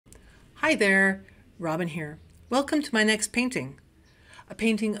Hi there, Robin here. Welcome to my next painting, a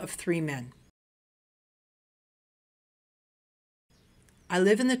painting of three men. I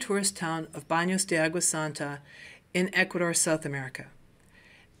live in the tourist town of Baños de Agua Santa in Ecuador, South America.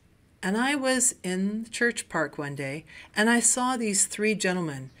 And I was in the church park one day and I saw these three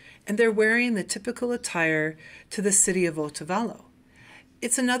gentlemen and they're wearing the typical attire to the city of Otavalo.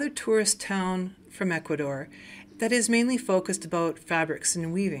 It's another tourist town from Ecuador that is mainly focused about fabrics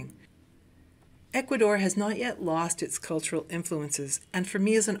and weaving. Ecuador has not yet lost its cultural influences, and for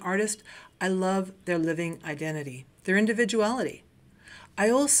me as an artist, I love their living identity, their individuality. I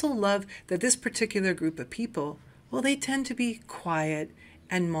also love that this particular group of people, well, they tend to be quiet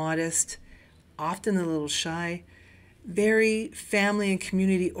and modest, often a little shy, very family and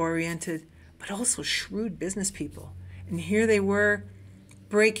community oriented, but also shrewd business people. And here they were,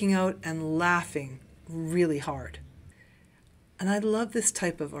 breaking out and laughing really hard. And I love this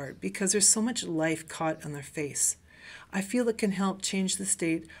type of art because there's so much life caught on their face. I feel it can help change the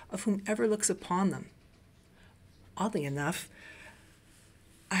state of whomever looks upon them. Oddly enough,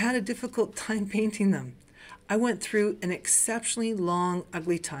 I had a difficult time painting them. I went through an exceptionally long,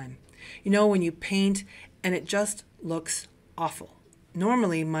 ugly time. You know, when you paint and it just looks awful.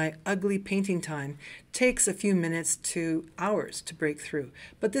 Normally, my ugly painting time takes a few minutes to hours to break through,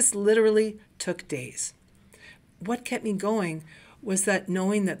 but this literally took days. What kept me going was that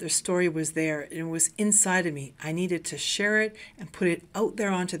knowing that their story was there and it was inside of me, I needed to share it and put it out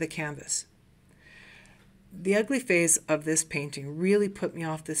there onto the canvas. The ugly phase of this painting really put me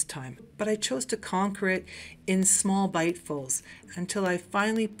off this time, but I chose to conquer it in small bitefuls until I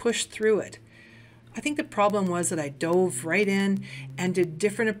finally pushed through it. I think the problem was that I dove right in and did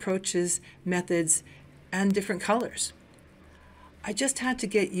different approaches, methods, and different colors. I just had to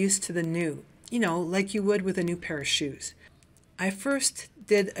get used to the new. You know, like you would with a new pair of shoes. I first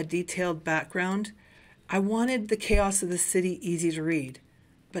did a detailed background. I wanted the chaos of the city easy to read,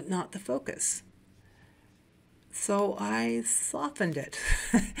 but not the focus. So I softened it.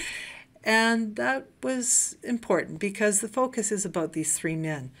 And that was important because the focus is about these three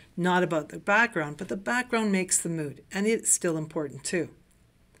men, not about the background, but the background makes the mood, and it's still important too.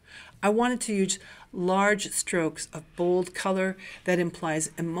 I wanted to use large strokes of bold color that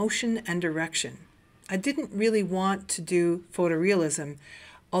implies emotion and direction. I didn't really want to do photorealism,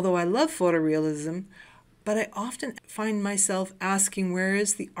 although I love photorealism, but I often find myself asking, where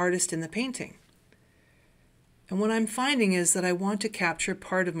is the artist in the painting? And what I'm finding is that I want to capture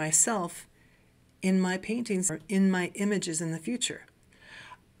part of myself in my paintings or in my images in the future.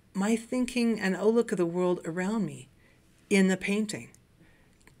 My thinking and outlook of the world around me in the painting.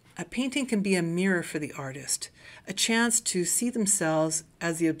 A painting can be a mirror for the artist, a chance to see themselves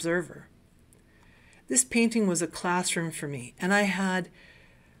as the observer. This painting was a classroom for me, and I had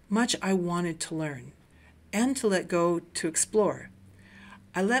much I wanted to learn and to let go to explore.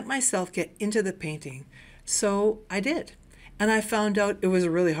 I let myself get into the painting, so I did. And I found out it was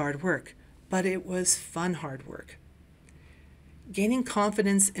really hard work, but it was fun hard work. Gaining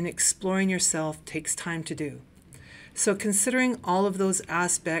confidence in exploring yourself takes time to do. So considering all of those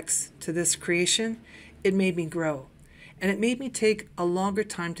aspects to this creation, it made me grow. And it made me take a longer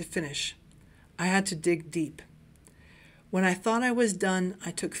time to finish. I had to dig deep. When I thought I was done,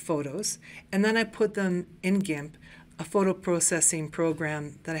 I took photos, and then I put them in GIMP, a photo processing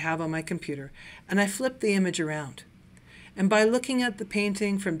program that I have on my computer, and I flipped the image around. And by looking at the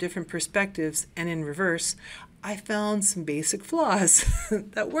painting from different perspectives and in reverse, I found some basic flaws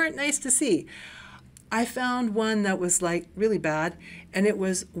that weren't nice to see. I found one that was like really bad, and it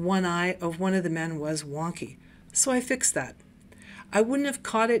was one eye of one of the men was wonky. So I fixed that. I wouldn't have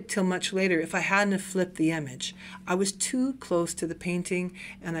caught it till much later if I hadn't have flipped the image. I was too close to the painting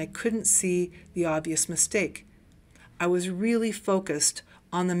and I couldn't see the obvious mistake. I was really focused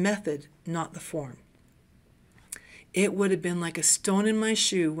on the method, not the form. It would have been like a stone in my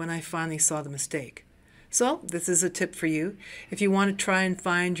shoe when I finally saw the mistake. So this is a tip for you if you want to try and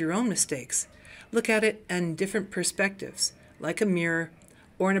find your own mistakes. Look at it in different perspectives, like a mirror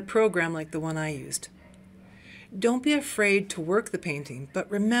or in a program like the one I used. Don't be afraid to work the painting,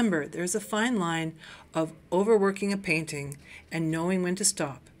 but remember there's a fine line of overworking a painting and knowing when to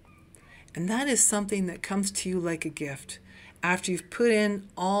stop. And that is something that comes to you like a gift after you've put in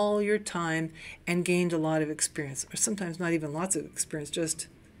all your time and gained a lot of experience, or sometimes not even lots of experience, just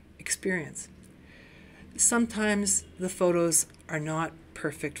experience. Sometimes the photos are not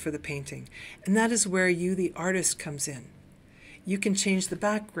perfect for the painting, and that is where you, the artist, comes in. You can change the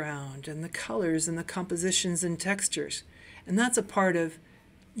background and the colors and the compositions and textures, and that's a part of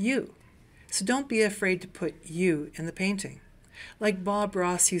you. So don't be afraid to put you in the painting. Like Bob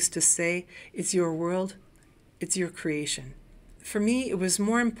Ross used to say, it's your world, it's your creation. For me, it was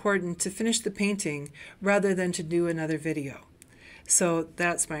more important to finish the painting rather than to do another video. So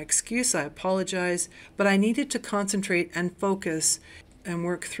that's my excuse, I apologize, but I needed to concentrate and focus and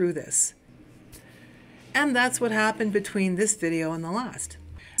work through this. And that's what happened between this video and the last.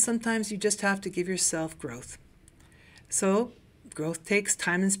 Sometimes you just have to give yourself growth. So growth takes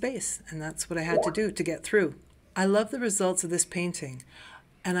time and space, and that's what I had to do to get through. I love the results of this painting,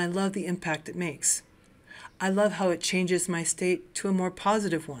 and I love the impact it makes. I love how it changes my state to a more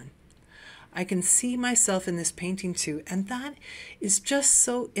positive one. I can see myself in this painting too, and that is just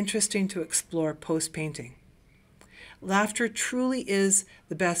so interesting to explore post-painting. Laughter truly is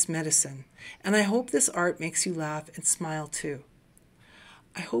the best medicine, and I hope this art makes you laugh and smile too.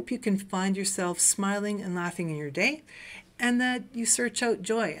 I hope you can find yourself smiling and laughing in your day, and that you search out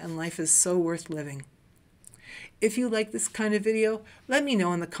joy, and life is so worth living. If you like this kind of video, let me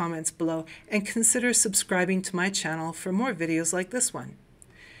know in the comments below, and consider subscribing to my channel for more videos like this one.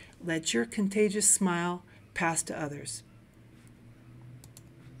 Let your contagious smile pass to others.